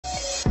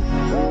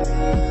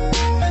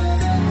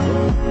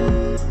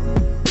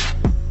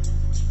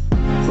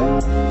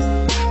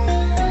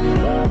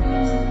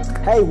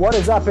Hey, what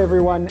is up,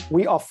 everyone?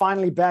 We are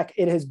finally back.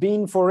 It has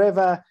been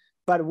forever,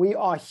 but we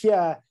are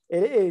here.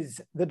 It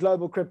is the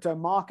Global Crypto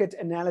Market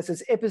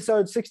Analysis,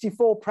 episode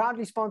 64,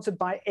 proudly sponsored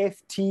by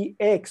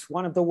FTX,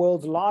 one of the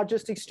world's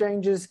largest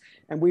exchanges.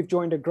 And we've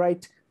joined a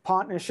great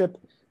partnership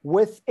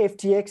with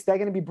FTX. They're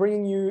going to be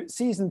bringing you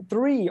season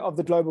 3 of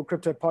the Global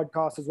Crypto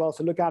Podcast as well.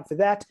 So look out for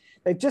that.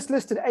 They've just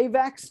listed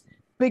AVAX.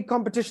 Big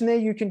competition there.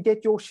 You can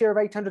get your share of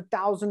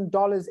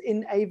 $800,000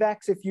 in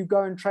AVAX if you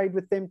go and trade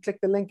with them. Click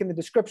the link in the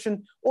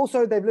description.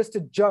 Also, they've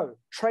listed Joe,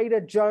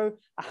 Trader Joe,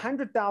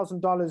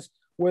 $100,000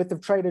 worth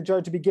of Trader Joe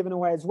to be given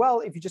away as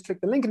well. If you just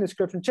click the link in the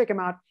description, check them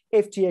out.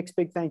 FTX,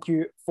 big thank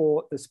you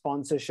for the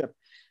sponsorship.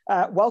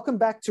 Welcome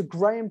back to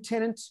Graeme,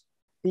 Tennant,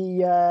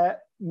 the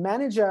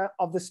manager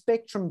of the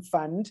Spectrum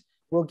Fund.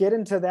 We'll get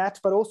into that,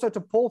 but also to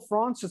Paul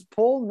Francis.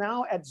 Paul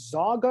now at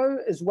Zargo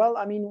as well.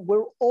 I mean,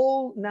 we're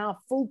all now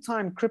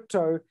full-time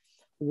crypto.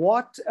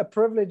 What a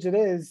privilege it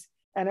is,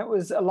 and it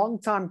was a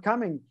long time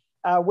coming.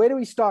 Where do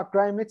we start,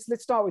 Graeme? Let's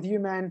start with you,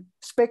 man.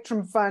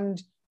 Spectrum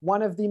Fund,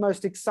 one of the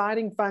most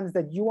exciting funds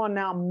that you are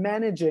now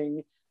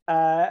managing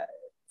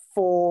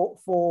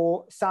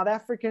for South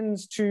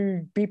Africans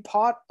to be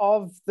part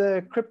of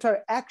the crypto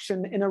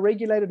action in a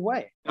regulated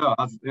way.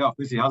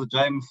 Obviously, how's it,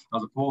 James?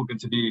 How's it, Paul? Good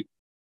to be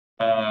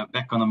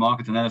back on the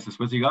market analysis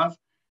with you guys.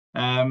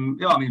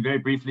 Very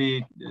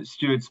briefly,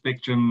 Steward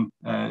Spectrum,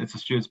 it's a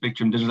Steward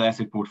Spectrum digital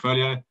asset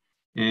portfolio,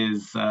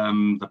 is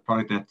the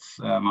product that's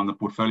I'm the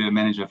portfolio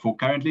manager for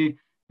currently.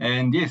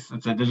 And yes,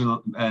 it's a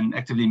digital and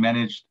actively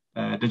managed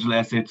digital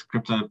assets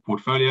crypto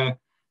portfolio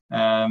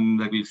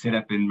that we've set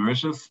up in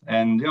Mauritius.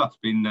 And it's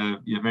been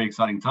very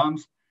exciting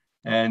times.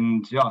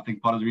 And I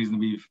think part of the reason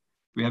we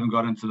haven't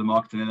got into the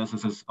market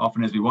analysis as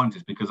often as we want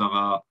is because of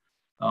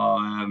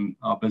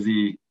our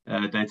busy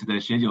day-to-day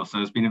schedule. So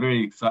it's been a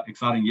very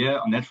exciting year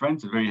on that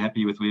front. So very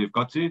happy with where we've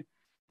got to,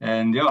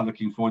 and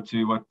looking forward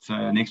to what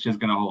next year is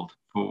going to hold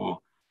for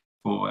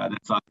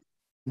that side.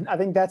 I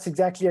think that's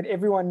exactly it.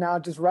 Everyone now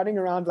just running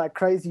around like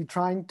crazy,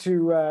 trying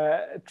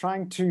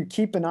to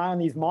keep an eye on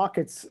these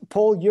markets.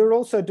 Paul, you're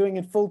also doing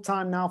it full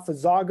time now for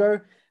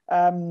Zargo,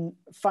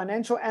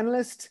 financial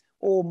analyst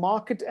or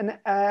market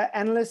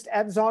analyst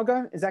at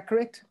Zargo. Is that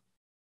correct?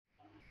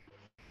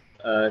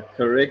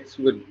 Correct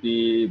would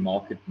be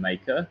market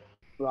maker.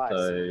 Right.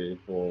 So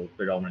for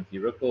predominantly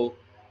Ripple,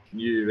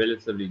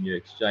 relatively new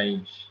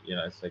exchange,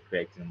 so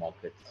creating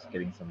markets,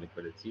 getting some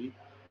liquidity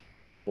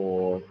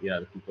for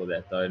the people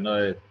that don't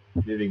know,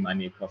 moving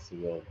money across the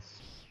world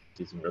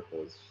using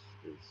Ripple is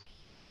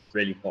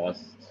really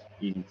fast,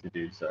 easy to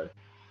do. So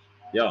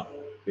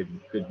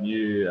good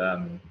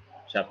new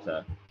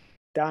chapter.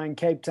 Down in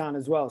Cape Town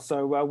as well.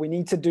 So we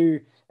need to do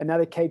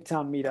another Cape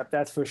Town meetup,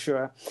 that's for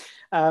sure.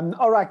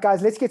 All right,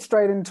 guys, let's get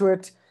straight into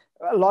it.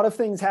 A lot of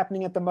things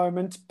happening at the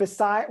moment.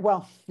 A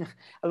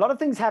lot of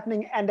things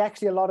happening, and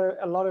actually a lot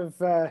of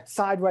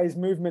sideways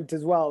movement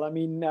as well. I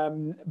mean,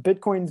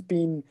 Bitcoin's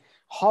been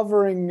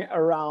hovering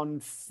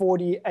around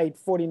 48,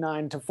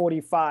 49 to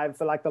 45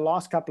 for like the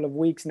last couple of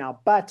weeks now.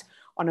 But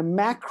on a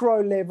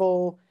macro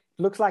level,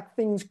 looks like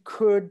things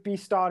could be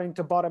starting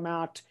to bottom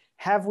out.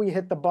 Have we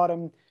hit the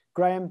bottom?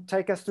 Graeme,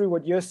 take us through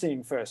what you're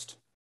seeing first.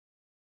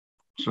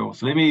 Sure.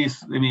 So let me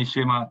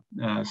share my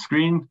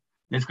screen.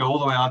 Let's go all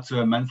the way out to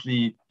a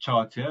monthly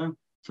chart here.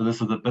 So this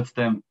is the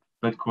Bitstamp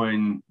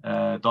Bitcoin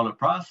dollar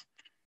price,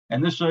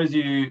 and this shows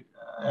you,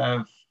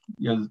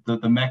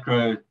 the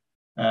macro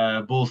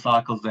bull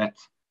cycles that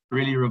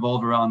really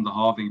revolve around the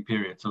halving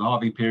period. So the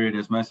halving period,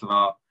 as most of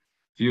our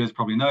viewers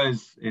probably know,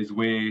 is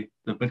where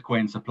the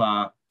Bitcoin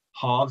supply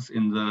halves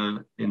in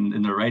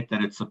the rate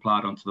that it's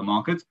supplied onto the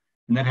market,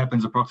 and that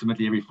happens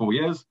approximately every 4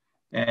 years.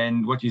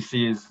 And what you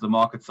see is the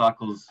market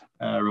cycles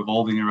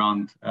revolving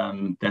around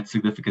that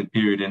significant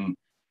period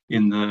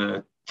in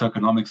the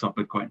tokenomics of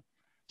Bitcoin.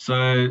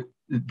 So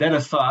that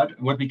aside,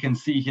 what we can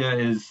see here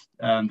is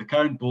the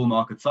current bull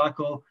market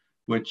cycle,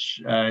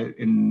 which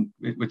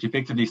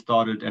effectively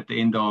started at the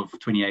end of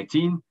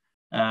 2018.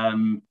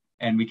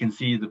 And we can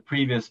see the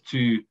previous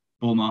 2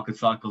 bull market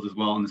cycles as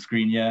well on the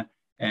screen here.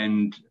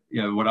 And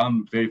what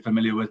I'm very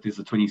familiar with is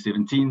the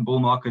 2017 bull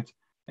market,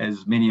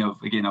 as many of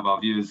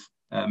our viewers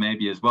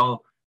maybe as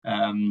well.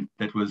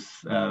 That was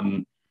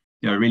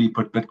really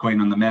put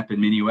Bitcoin on the map in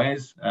many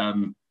ways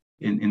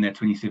in that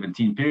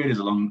 2017 period,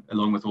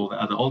 along with all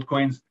the other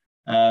altcoins.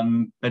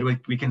 But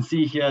we can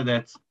see here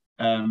that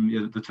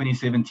the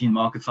 2017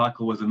 market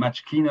cycle was a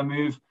much cleaner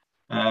move,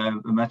 a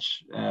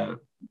much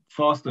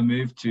faster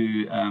move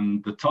to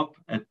the top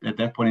at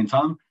that point in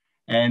time.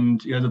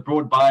 And the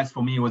broad bias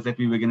for me was that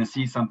we were going to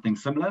see something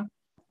similar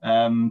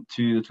to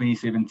the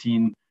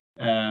 2017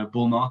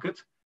 bull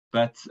market.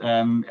 But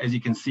as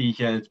you can see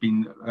here, it's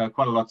been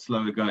quite a lot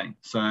slower going.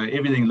 So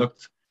everything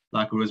looked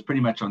like it was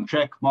pretty much on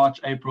track, March,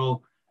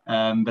 April.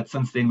 But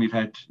since then, we've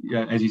had,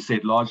 as you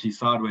said, largely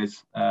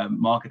sideways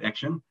market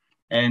action.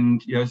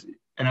 And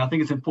I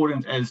think it's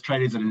important as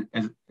traders and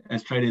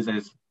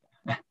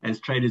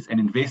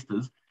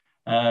investors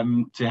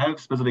to have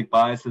specific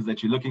biases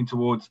that you're looking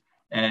towards,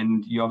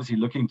 and you're obviously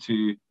looking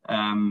to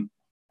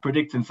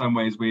predict in some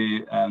ways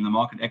where the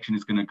market action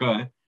is going to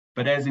go.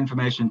 But as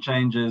information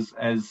changes,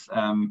 as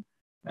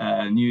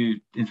new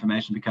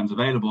information becomes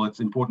available, it's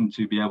important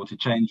to be able to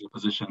change your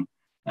position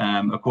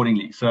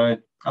accordingly. So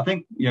I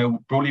think,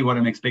 broadly what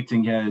I'm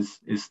expecting here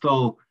is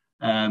still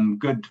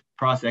good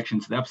price action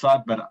to the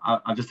upside, but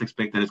I just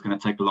expect that it's going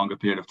to take a longer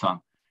period of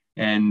time.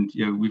 And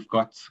we've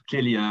got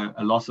clearly a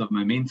loss of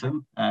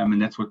momentum,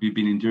 and that's what we've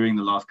been enduring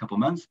the last couple of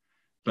months.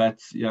 But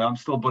I'm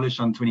still bullish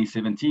on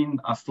 2017.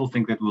 I still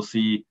think that we'll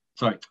see.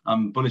 Sorry,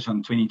 I'm bullish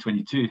on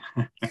 2022.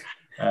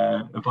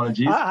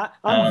 Apologies.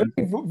 I'm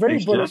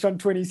very bullish on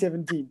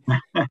 2017.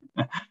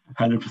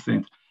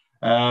 100%.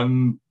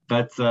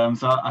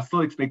 So I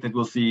still expect that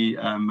we'll see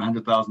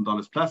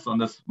 $100,000 plus on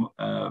this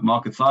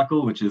market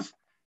cycle, which is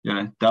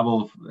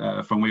double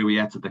from where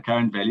we're at the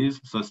current values.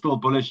 So still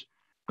bullish,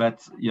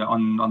 but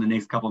on the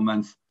next couple of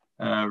months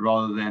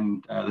rather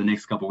than the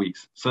next couple of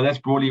weeks. So that's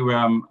broadly where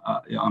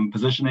I'm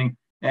positioning.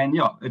 And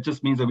it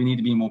just means that we need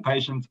to be more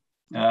patient.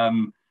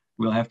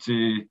 We'll have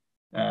to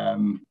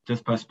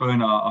just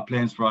postpone our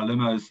plans for our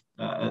limos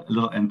a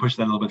little and push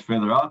that a little bit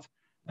further out.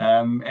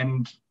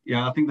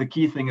 I think the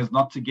key thing is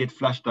not to get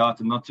flushed out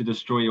and not to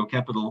destroy your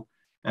capital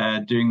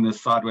during this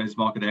sideways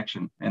market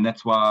action. And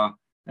that's why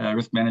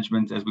risk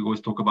management, as we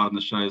always talk about in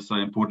the show, is so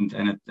important.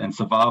 And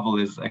survival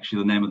is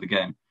actually the name of the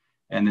game.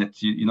 And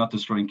that you're not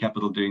destroying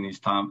capital during these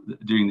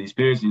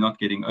periods. You're not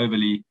getting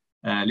overly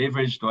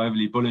leveraged or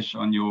overly bullish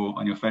on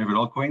your favorite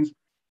altcoins.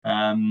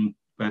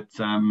 But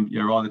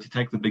you're rather to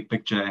take the big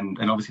picture and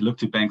obviously look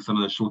to bank some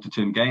of the shorter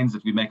term gains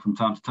that we make from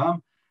time to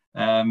time,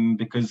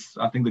 because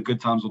I think the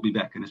good times will be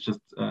back, and it's just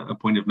a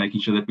point of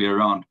making sure that we're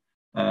around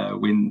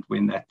when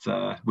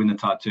the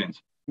tide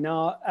turns.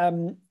 Now,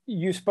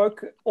 you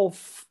spoke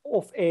off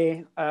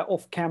air,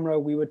 off camera.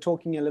 We were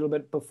talking a little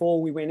bit before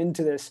we went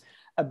into this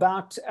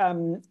about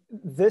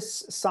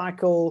this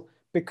cycle.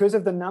 Because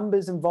of the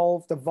numbers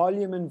involved, the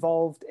volume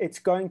involved, it's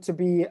going to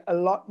be a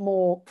lot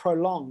more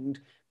prolonged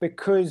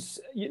because,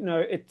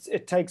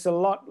 it takes a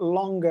lot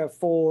longer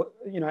for,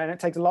 and it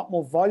takes a lot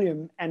more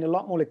volume and a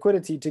lot more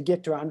liquidity to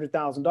get to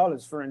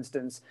 $100,000, for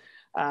instance.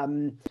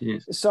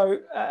 Yes. So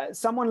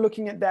someone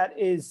looking at that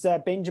is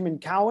Benjamin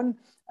Cowan.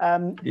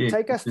 Yes,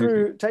 take us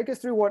through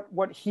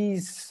what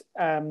he's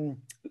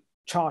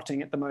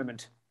charting at the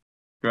moment.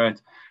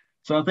 Great.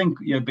 So I think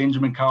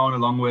Benjamin Cowan,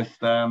 along with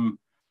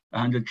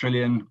 100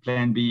 trillion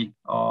Plan B,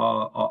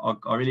 are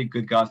really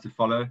good guys to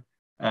follow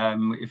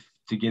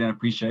to get an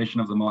appreciation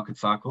of the market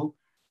cycle.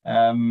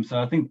 So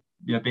I think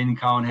Ben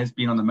Cowan has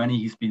been on the money.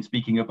 He's been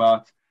speaking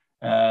about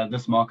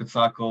this market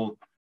cycle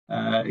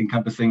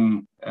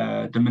encompassing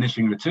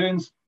diminishing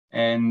returns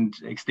and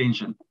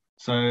extension.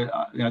 So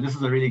this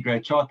is a really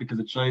great chart because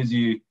it shows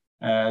you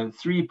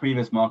 3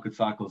 previous market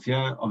cycles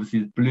here.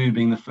 Obviously, blue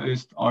being the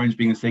first, orange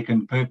being the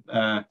second,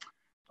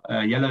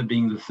 yellow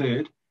being the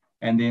third.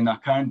 And then our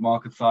current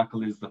market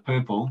cycle is the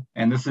purple.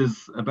 And this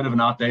is a bit of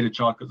an outdated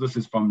chart because this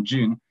is from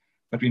June.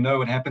 But we know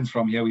what happens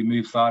from here. We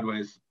move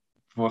sideways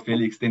for a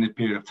fairly extended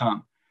period of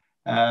time.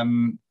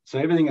 So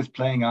everything is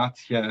playing out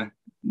here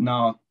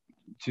now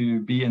to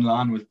be in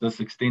line with this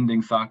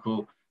extending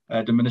cycle,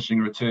 diminishing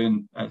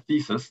return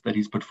thesis that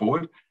he's put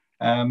forward.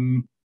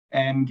 And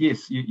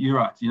yes, you're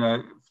right.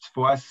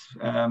 For us,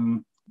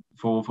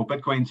 for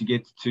Bitcoin to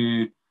get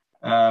to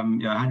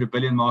 100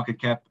 billion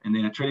market cap and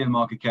then a trillion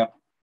market cap,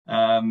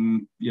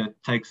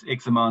 takes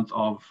X amount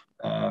of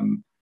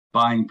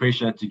buying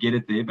pressure to get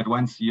it there. But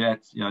once you're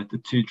at the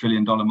 $2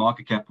 trillion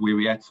market cap where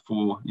we're at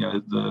for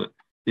the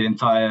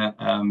entire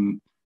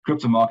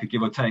crypto market,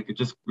 give or take, it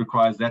just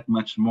requires that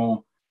much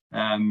more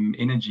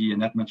energy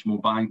and that much more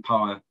buying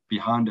power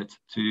behind it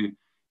to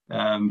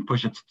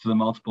push it to the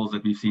multiples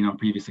that we've seen on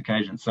previous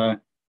occasions. So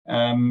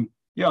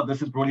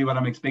this is broadly what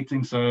I'm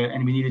expecting.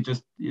 And we need to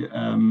just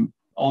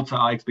alter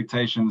our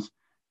expectations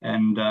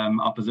and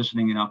our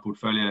positioning in our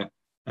portfolio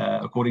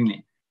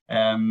accordingly.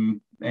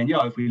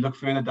 If we look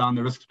further down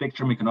the risk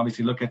spectrum, we can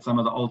obviously look at some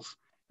of the alts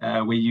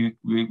where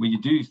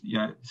you do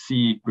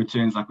see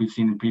returns like we've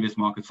seen in previous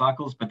market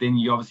cycles, but then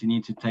you obviously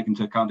need to take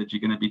into account that you're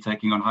going to be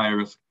taking on higher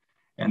risk,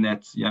 and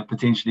that's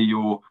potentially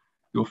your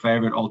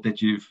favorite alt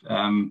that you've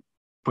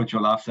put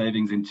your life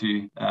savings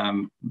into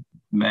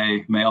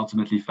may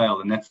ultimately fail,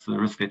 and that's the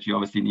risk that you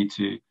obviously need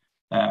to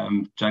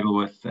juggle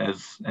with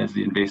as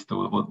the investor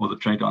or the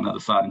trader on the other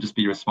side, and just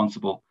be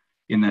responsible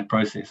in that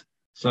process.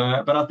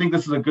 So, but I think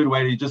this is a good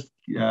way to just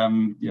have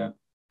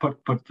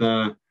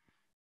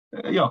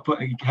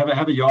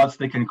a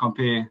yardstick and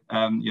compare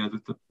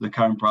the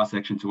current price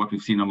action to what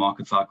we've seen on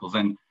market cycles.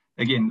 And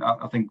again,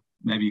 I think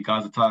maybe you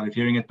guys are tired of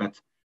hearing it, but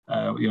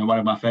one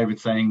of my favorite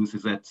sayings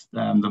is that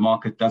the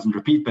market doesn't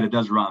repeat, but it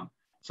does rhyme.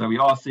 So we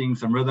are seeing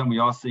some rhythm, we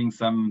are seeing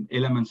some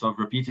elements of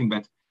repeating,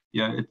 but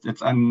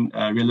it's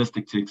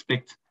unrealistic to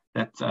expect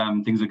that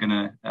things are going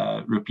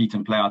to repeat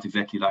and play out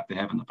exactly like they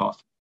have in the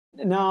past.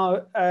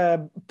 Now,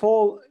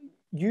 Paul,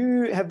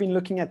 you have been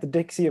looking at the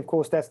DXY, of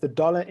course, that's the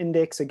dollar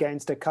index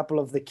against a couple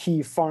of the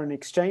key foreign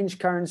exchange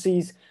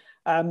currencies.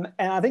 And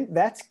I think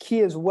that's key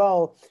as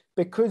well,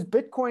 because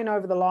Bitcoin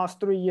over the last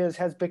 3 years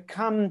has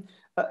become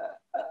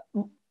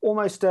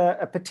almost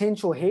a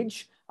potential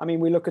hedge. I mean,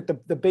 we look at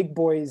the big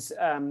boys.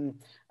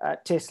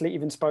 Tesla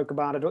even spoke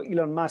about it, or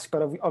Elon Musk,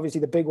 but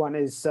obviously the big one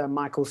is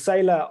Michael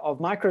Saylor of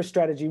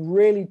MicroStrategy,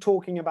 really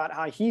talking about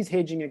how he's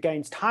hedging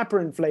against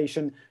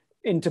hyperinflation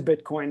into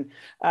Bitcoin.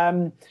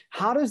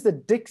 How does the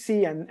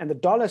Dixie and the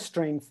dollar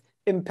strength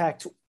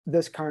impact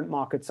this current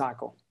market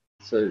cycle?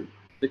 So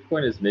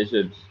Bitcoin is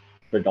measured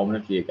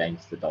predominantly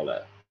against the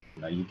dollar.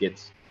 You know, you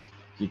get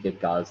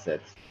guys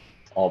that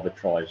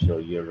arbitrage your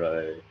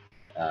euro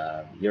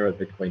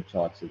Bitcoin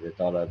chart to the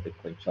dollar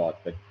Bitcoin chart,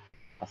 but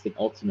I think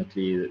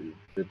ultimately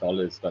the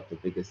dollar's got the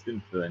biggest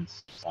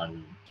influence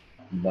on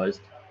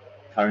most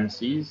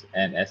currencies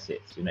and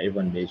assets. You know,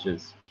 everyone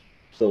measures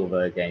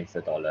silver against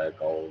the dollar,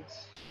 gold,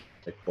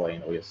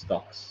 Bitcoin, or your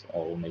stocks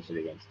are all measured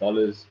against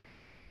dollars.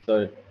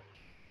 So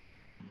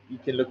you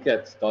can look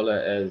at dollar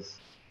as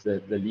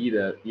the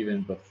leader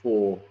even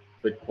before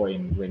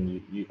Bitcoin,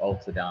 when you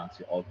alter down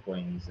to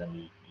altcoins and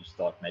you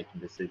start making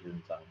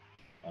decisions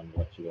on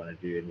what you want to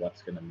do and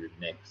what's going to move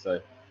next. So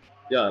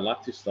yeah, I'd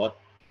like to start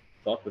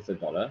with the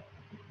dollar.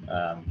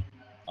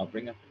 I'll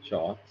bring up the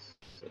charts.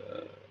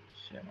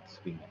 Share my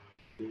screen.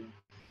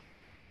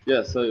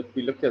 Yeah, so if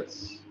we look at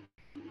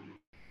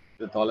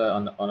the dollar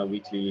on a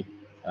weekly,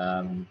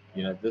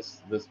 you know,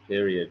 this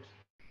period,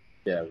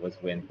 yeah, was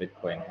when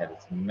Bitcoin had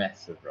its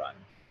massive run.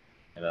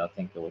 And I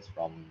think it was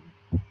from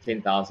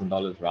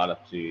 $10,000 right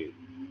up to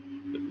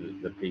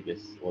the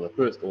previous, or the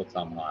first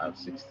all-time high of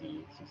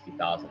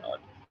 60,000 odd.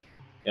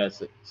 Yeah,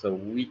 so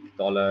weak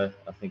dollar,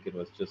 I think it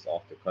was just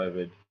after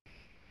COVID.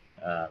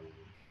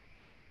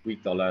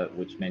 Weak dollar,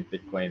 which meant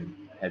Bitcoin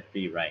had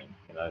free reign.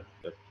 You know,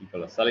 if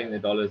people are selling their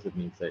dollars, it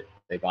means that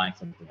they're buying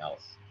something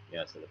else. You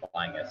know, so they're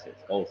buying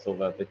assets, gold,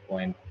 silver,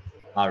 Bitcoin,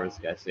 high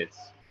risk assets.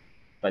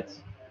 But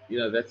you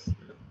know, that's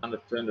kind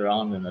of turned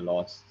around in the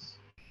last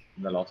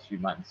few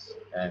months,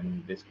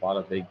 and there's quite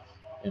a big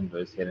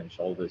inverse head and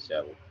shoulders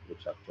here,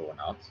 which I've drawn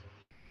out.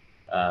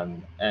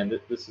 And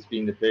this has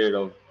been the period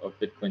of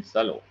Bitcoin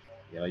sell-off.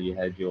 You know, you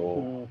had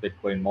your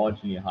Bitcoin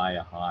marginally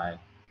high,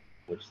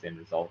 which then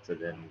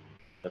resulted in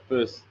the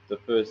first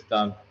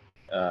dump,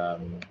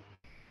 and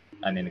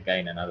then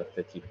again another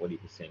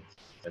 30-40%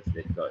 that's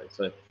let go.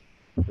 So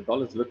the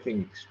dollar's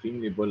looking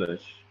extremely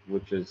bullish,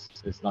 which is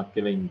not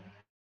giving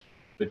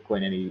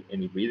Bitcoin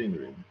any breathing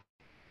room.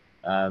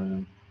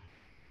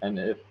 And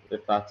if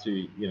I had to,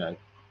 you know,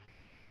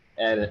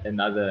 add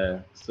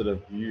another sort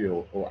of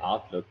view or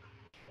outlook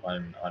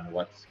on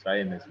what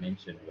Graeme has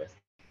mentioned with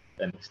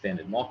an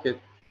extended market,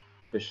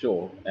 for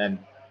sure. And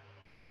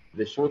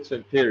the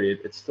short-term period,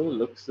 it still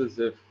looks as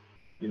if,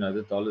 you know,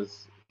 the dollar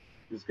is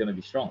going to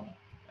be strong.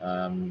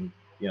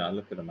 You know, I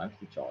look at the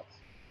monthly charts,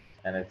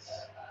 and it's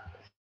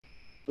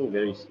still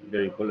very,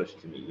 very bullish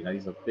to me. You know,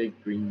 these are big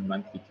green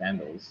monthly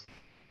candles.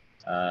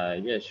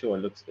 Yeah, sure,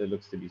 it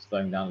looks to be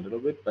slowing down a little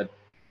bit, but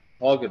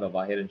target of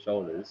our head and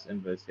shoulders,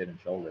 inverse head and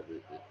shoulders,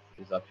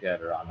 is up here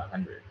at around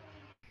 100.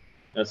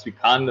 So we're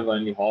kind of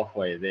only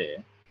halfway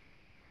there,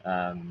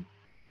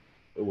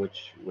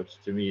 which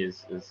to me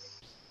is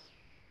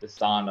a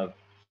sign of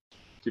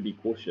to be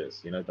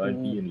cautious. You know,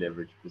 don't be in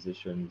leverage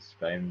positions.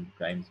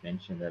 Graeme's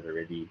mentioned that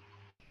already,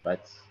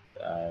 but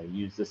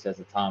use this as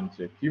a time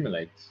to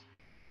accumulate,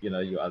 you know,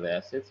 your other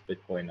assets,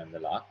 Bitcoin and the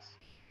likes,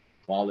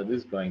 while it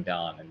is going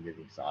down and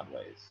moving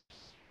sideways.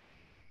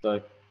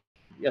 So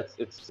yes,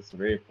 it's a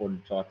very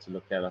important chart to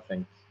look at, I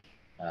think,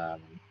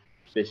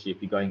 especially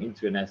if you're going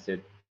into an asset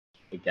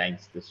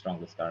against the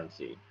strongest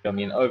currency. I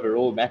mean,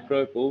 overall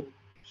macro bull,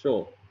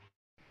 sure,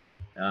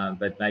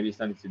 but maybe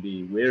something to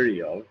be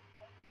wary of.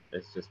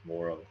 It's just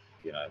more of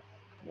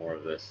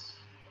this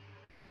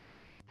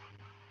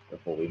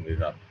before we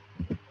move up.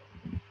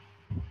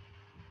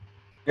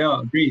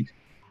 Yeah, agreed.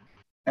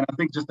 And I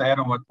think just to add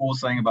on what Paul's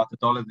saying about the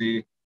dollar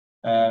there,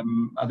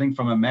 I think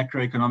from a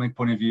macroeconomic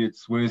point of view,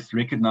 it's worth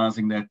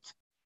recognizing that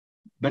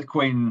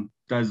Bitcoin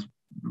does,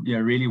 you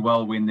know, really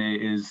well when there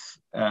is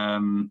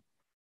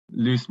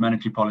loose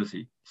monetary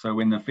policy. So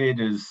when the Fed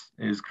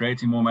is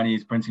creating more money,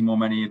 it's printing more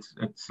money,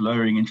 it's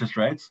lowering interest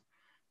rates.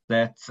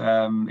 That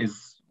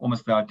is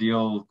almost the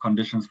ideal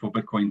conditions for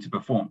Bitcoin to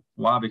perform.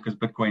 Why? Because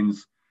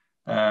Bitcoin's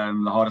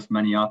the hardest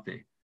money out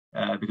there,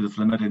 because it's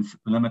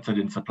limited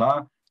in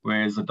supply,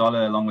 whereas the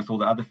dollar, along with all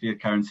the other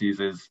fiat currencies,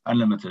 is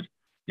unlimited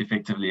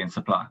effectively in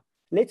supply.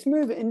 Let's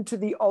move into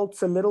the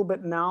alts a little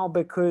bit now,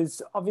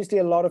 because obviously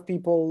a lot of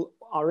people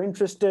are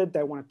interested.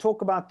 They want to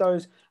talk about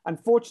those.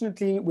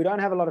 Unfortunately, we don't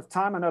have a lot of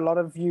time. I know a lot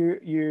of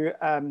you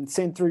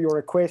sent through your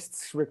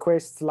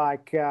requests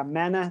like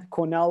Manna,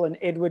 Cornell, and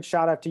Edward.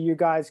 Shout out to you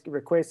guys.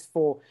 Requests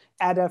for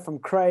Ada from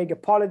Craig.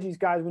 Apologies,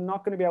 guys. We're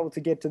not going to be able to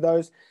get to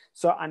those.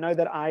 So I know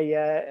that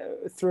I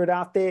threw it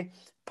out there.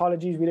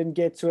 Apologies, we didn't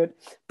get to it.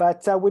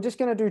 But we're just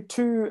going to do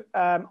two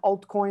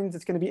altcoins.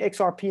 It's going to be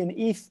XRP and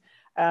ETH.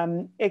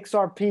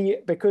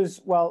 XRP,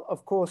 because, well,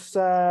 of course,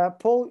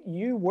 Paul,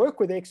 you work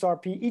with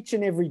XRP each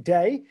and every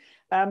day,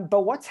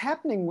 but what's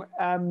happening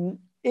in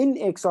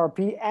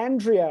XRP?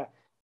 Andrea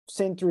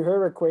sent through her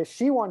request.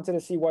 She wanted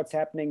to see what's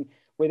happening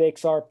with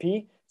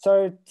XRP.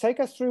 So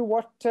take us through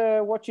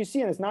what you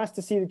see, and it's nice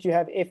to see that you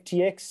have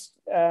FTX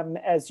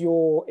as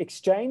your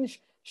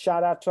exchange.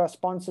 Shout out to our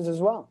sponsors as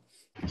well.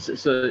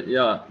 So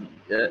yeah,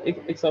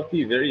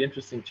 XRP, very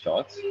interesting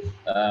charts.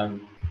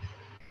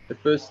 The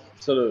first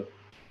sort of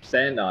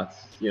standouts,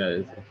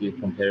 if you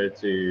compare it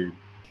to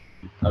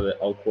other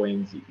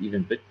altcoins,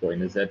 even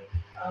Bitcoin, is that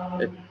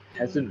it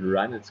hasn't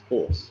run its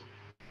course.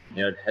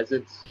 It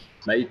hasn't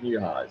made new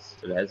highs.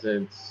 It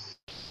hasn't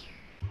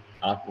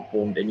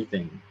outperformed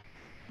anything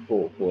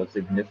for a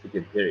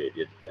significant period.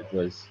 It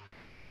was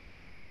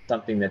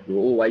something that we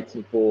were all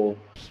waiting for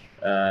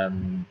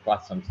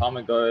quite some time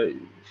ago,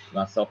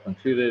 myself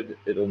included.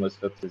 It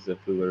almost looked as if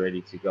we were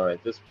ready to go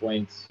at this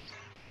point.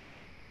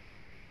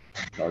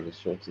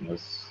 Largest shorting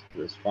was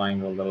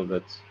triangle a little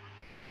bit,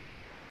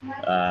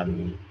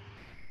 and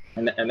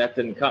that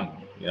didn't come.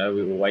 We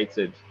were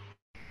waited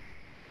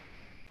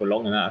for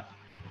long enough,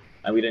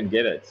 and we didn't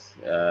get it.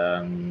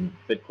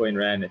 Bitcoin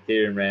ran,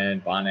 Ethereum ran,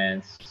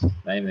 Binance,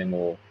 name them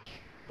all,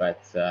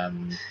 but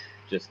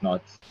just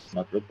not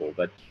Ripple.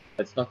 But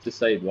that's not to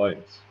say it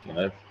won't.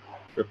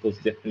 Ripple's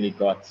definitely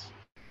got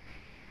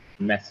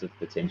massive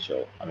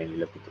potential. I mean, you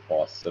look at the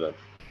past sort of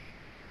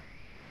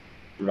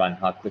run,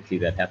 how quickly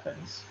that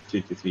happens.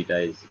 2 to 3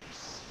 days.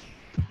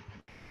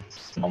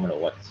 It's phenomenal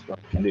what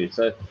it can do.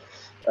 So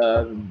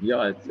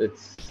yeah,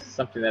 it's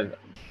something that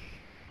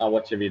I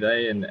watch every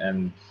day,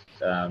 and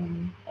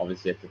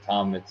obviously at the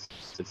time it's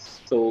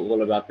still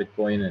all about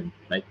Bitcoin and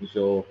making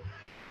sure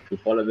we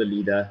follow the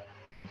leader,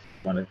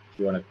 if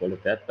you want to call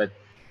it that. But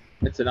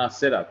it's a nice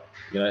setup,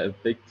 a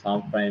big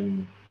time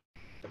frame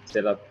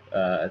setup.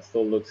 It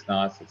still looks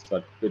nice. It's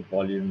got good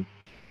volume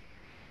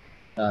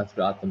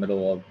throughout the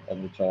middle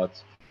of the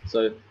charts.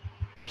 So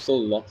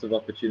still lots of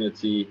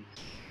opportunity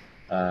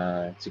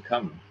to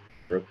come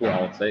for Ripple,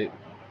 I would say.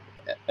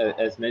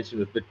 As mentioned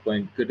with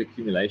Bitcoin, good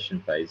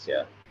accumulation phase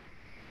here.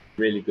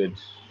 Really good,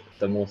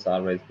 the more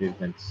sideways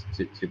movements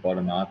to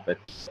bottom out, but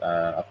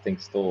I think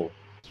still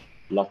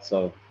lots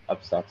of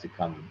upside to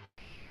come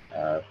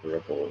for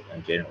Ripple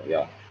in general,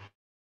 yeah.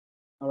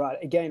 All right,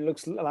 again,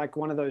 looks like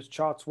one of those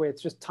charts where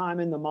it's just time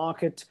in the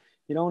market.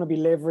 You don't want to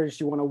be leveraged.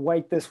 You want to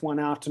wait this one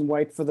out and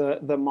wait for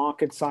the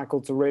market cycle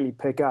to really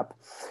pick up.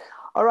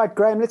 All right,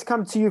 Graeme, let's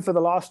come to you for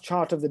the last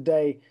chart of the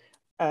day.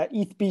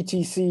 ETH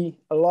BTC,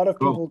 a lot of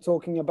people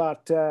talking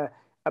about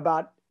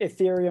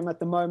Ethereum at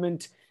the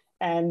moment.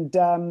 And,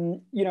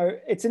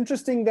 it's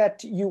interesting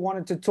that you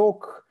wanted to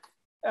talk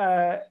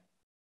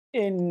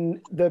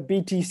in the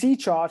BTC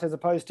chart as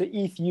opposed to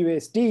ETH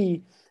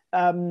USD.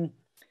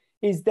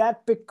 Is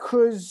that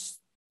because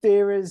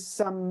there is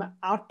some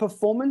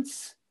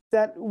outperformance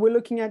that we're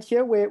looking at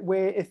here where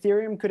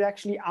Ethereum could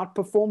actually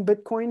outperform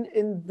Bitcoin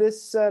in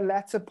this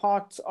latter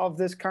part of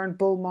this current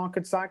bull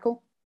market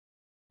cycle?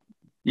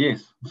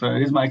 Yes, so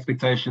it is my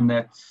expectation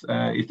that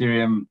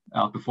Ethereum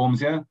outperforms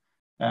here.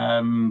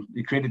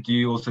 The credit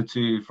due also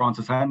to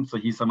Francis Hand, so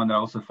he's someone that I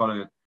also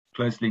follow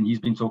closely, and he's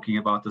been talking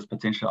about this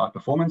potential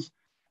outperformance.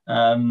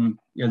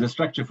 The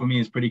structure for me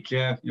is pretty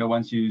clear.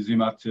 Once you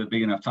zoom out to a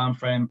big enough time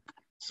frame.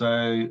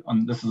 So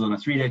this is on a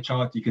 3-day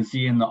chart. You can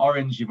see in the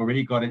orange, you've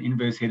already got an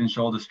inverse head and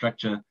shoulder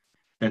structure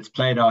that's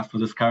played out for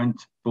this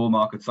current bull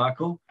market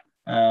cycle.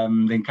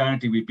 Then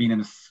currently we've been in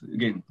this,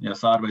 again,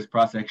 sideways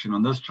price action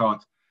on this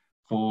chart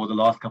for the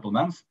last couple of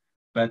months.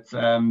 But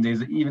there's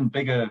an even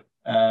bigger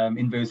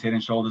inverse head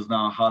and shoulders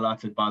now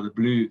highlighted by the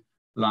blue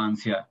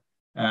lines here,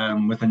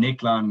 with a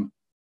neckline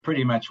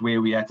pretty much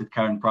where we're at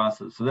current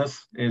prices. So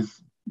this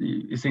is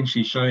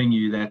essentially showing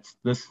you that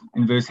this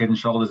inverse head and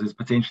shoulders is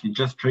potentially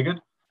just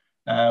triggered,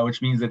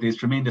 which means that there's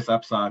tremendous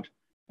upside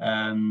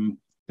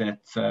that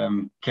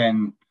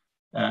can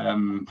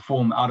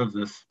form out of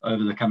this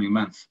over the coming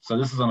months. So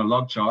this is on a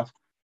log chart.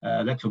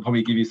 That will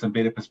probably give you some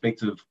better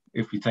perspective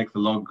if we take the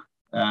log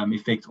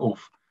effect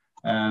off.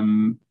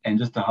 And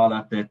just to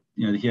highlight that,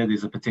 here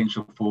there's a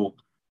potential for,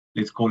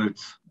 let's call it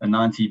a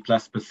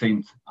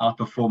 90+%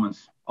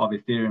 outperformance of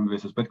Ethereum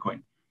versus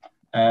Bitcoin.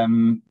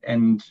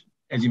 And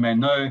as you may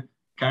know,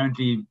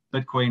 currently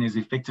Bitcoin is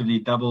effectively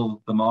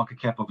double the market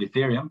cap of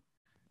Ethereum.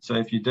 So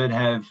if you did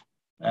have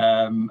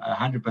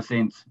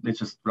 100%, let's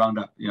just round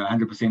up,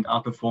 100%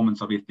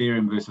 outperformance of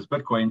Ethereum versus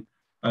Bitcoin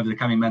over the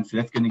coming months,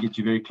 that's going to get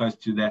you very close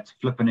to that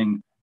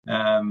flippening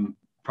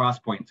price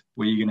point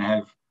where you're going to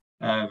have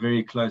a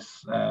very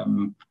close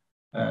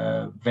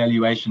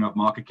valuation of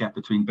market cap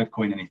between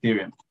Bitcoin and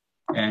Ethereum.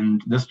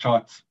 And this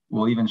chart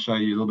will even show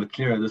you a little bit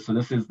clearer. So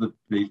this is the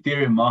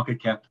Ethereum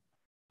market cap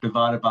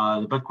divided by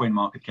the Bitcoin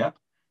market cap.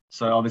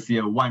 So obviously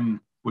a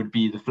 1 would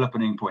be the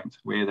flippening point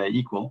where they're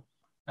equal.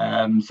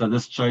 So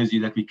this shows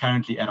you that we're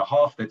currently at a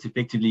half. That's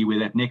effectively where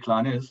that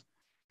neckline is.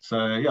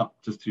 So yeah,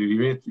 just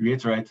to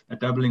reiterate, a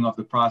doubling of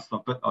the price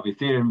of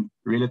Ethereum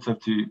relative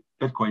to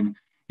Bitcoin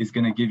is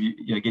going to give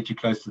you, get you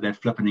close to that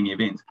flippening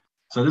event.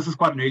 So this is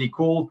quite an early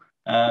call.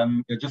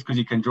 Just because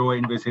you can draw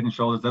inverse head and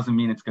shoulders doesn't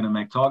mean it's going to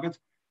make target.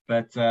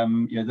 But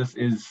this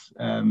is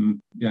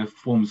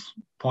forms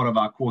part of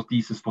our core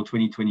thesis for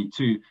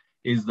 2022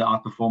 is the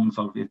outperformance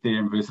of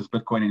Ethereum versus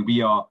Bitcoin, and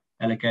we are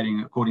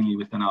allocating accordingly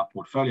within our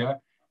portfolio.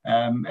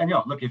 And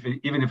yeah, look,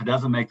 even if it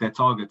doesn't make that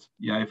target,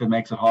 if it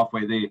makes it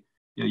halfway there,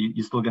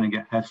 you're still going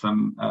to have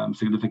some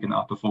significant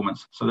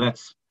outperformance. So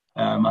that's,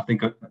 I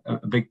think,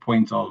 a big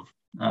point of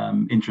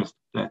interest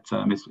that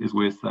is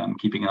worth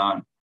keeping an eye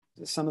on.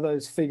 Some of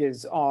those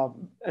figures are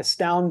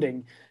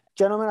astounding.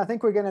 Gentlemen, I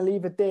think we're going to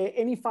leave it there.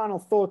 Any final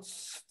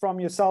thoughts from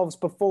yourselves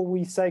before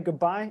we say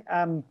goodbye?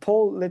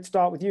 Paul, let's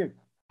start with you.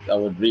 I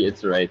would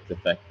reiterate the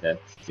fact that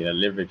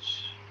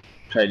leverage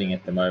trading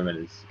at the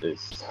moment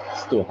is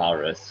still high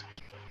risk.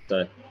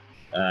 So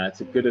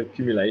it's a good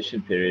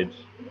accumulation period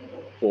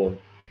for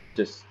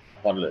just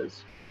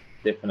hodlers.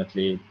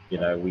 Definitely,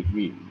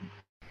 we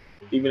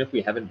even if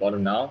we haven't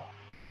bottomed now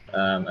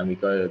and we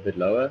go a bit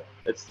lower,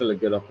 it's still a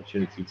good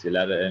opportunity to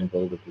ladder in,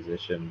 build a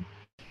position.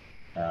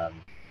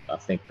 I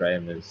think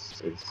Graeme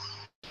is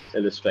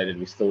illustrated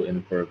we're still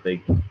in for a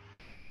big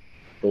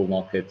bull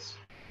market,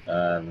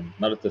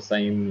 not at the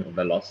same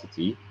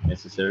velocity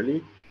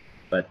necessarily,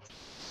 but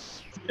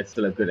it's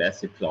still a good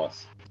asset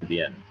class to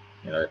be in.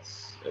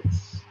 It's a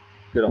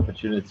good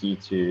opportunity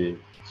to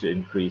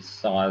increase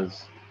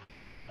size.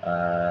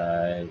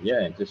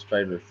 And just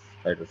trade with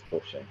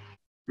caution.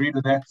 Agree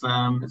with that.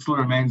 It still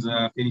remains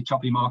a fairly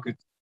choppy market.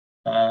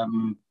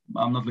 I'm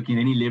not looking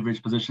at any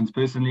leverage positions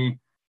personally.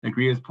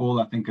 Agree with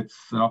Paul. I think it's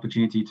an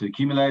opportunity to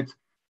accumulate.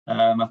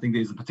 I think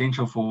there's a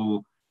potential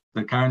for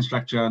the current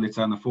structure, let's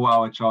say on the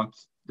 4-hour chart,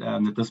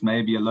 that this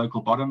may be a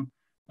local bottom.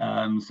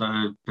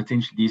 So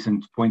potentially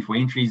decent point for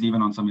entries,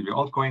 even on some of your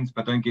altcoins,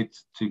 but don't get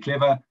too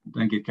clever,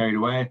 don't get carried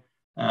away.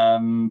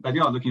 But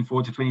yeah, looking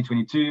forward to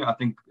 2022. I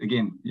think,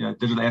 again,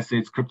 digital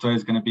assets, crypto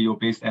is going to be your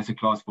best asset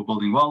class for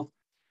building wealth.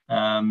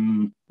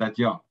 But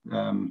yeah,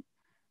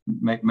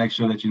 make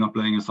sure that you're not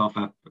blowing yourself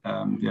up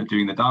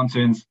during the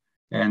downturns,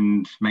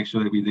 and make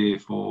sure that we're there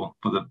for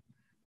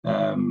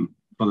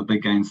the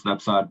big gains to the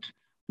upside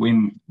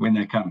when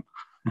they come.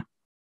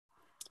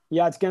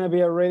 Yeah, it's going to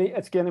be a really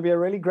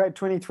great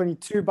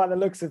 2022 by the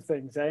looks of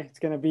things. It's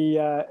going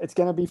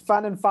to be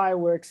fun and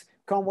fireworks.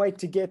 Can't wait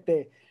to get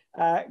there.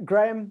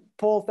 Graeme,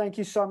 Paul, thank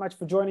you so much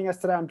for joining us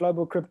today on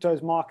Global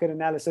Crypto's Market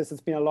Analysis.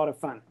 It's been a lot of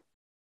fun.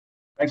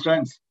 Thanks,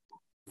 James.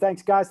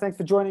 Thanks, guys. Thanks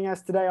for joining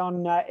us today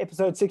on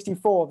episode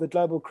 64 of the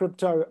Global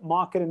Crypto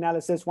Market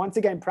Analysis. Once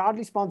again,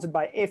 proudly sponsored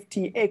by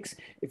FTX.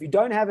 If you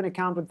don't have an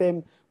account with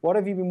them, what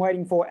have you been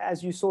waiting for?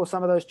 As you saw,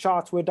 some of those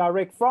charts were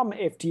direct from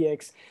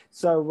FTX.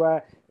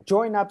 So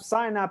join up,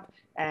 sign up,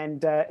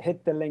 and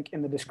hit the link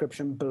in the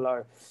description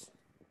below.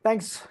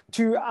 Thanks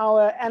to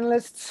our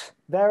analysts.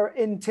 They're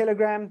in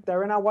Telegram.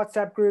 They're in our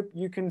WhatsApp group.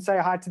 You can say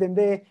hi to them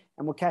there,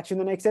 and we'll catch you in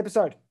the next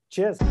episode.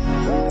 Cheers.